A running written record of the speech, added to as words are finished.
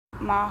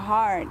My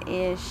heart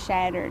is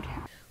shattered.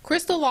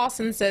 Crystal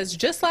Lawson says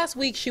just last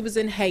week she was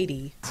in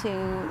Haiti. To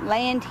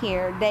land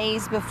here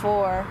days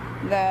before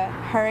the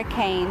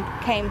hurricane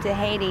came to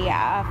Haiti,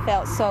 I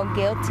felt so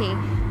guilty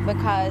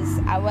because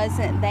I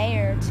wasn't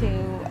there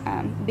to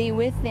be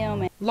with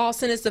them.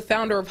 Lawson is the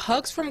founder of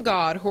Hugs from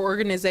God. Her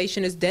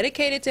organization is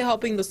dedicated to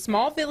helping the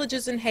small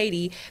villages in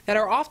Haiti that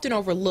are often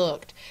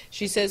overlooked.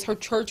 She says her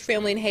church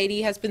family in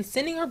Haiti has been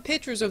sending her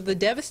pictures of the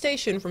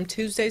devastation from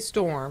Tuesday's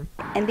storm.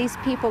 And these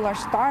people are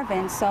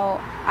starving, so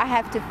I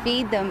have to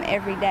feed them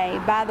every day,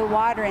 buy the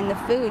water and the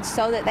food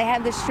so that they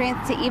have the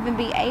strength to even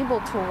be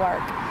able to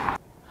work.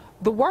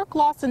 The work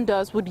Lawson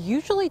does would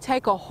usually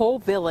take a whole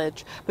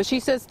village, but she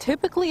says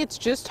typically it's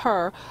just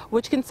her,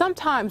 which can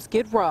sometimes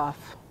get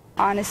rough.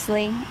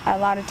 Honestly, a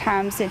lot of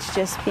times it's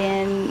just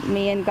been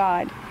me and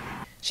God.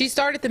 She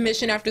started the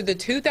mission after the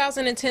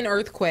 2010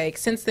 earthquake.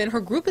 Since then,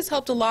 her group has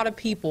helped a lot of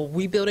people,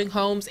 rebuilding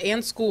homes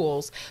and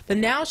schools. But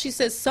now she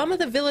says some of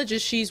the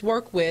villages she's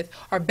worked with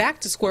are back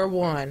to square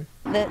one.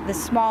 The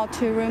small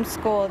two-room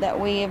school that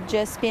we have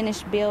just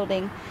finished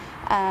building,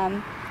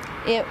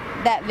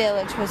 that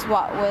village was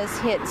what was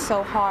hit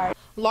so hard.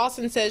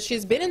 Lawson says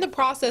she's been in the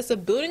process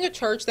of building a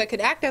church that could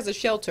act as a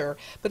shelter,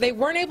 but they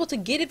weren't able to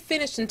get it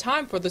finished in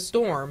time for the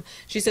storm.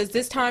 She says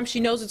this time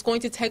she knows it's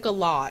going to take a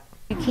lot.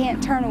 You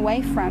can't turn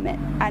away from it.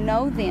 I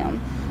know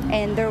them,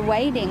 and they're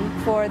waiting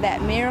for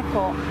that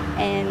miracle,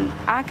 and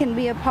I can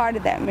be a part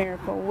of that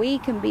miracle. We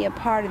can be a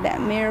part of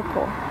that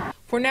miracle.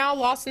 For now,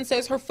 Lawson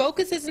says her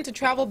focus isn't to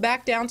travel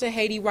back down to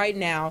Haiti right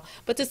now,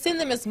 but to send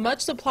them as much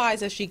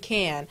supplies as she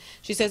can.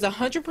 She says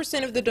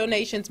 100% of the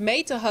donations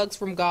made to Hugs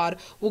from God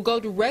will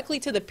go directly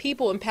to the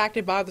people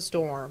impacted by the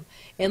storm.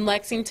 In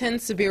Lexington,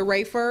 Sabir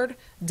Rayford,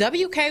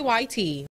 WKYT.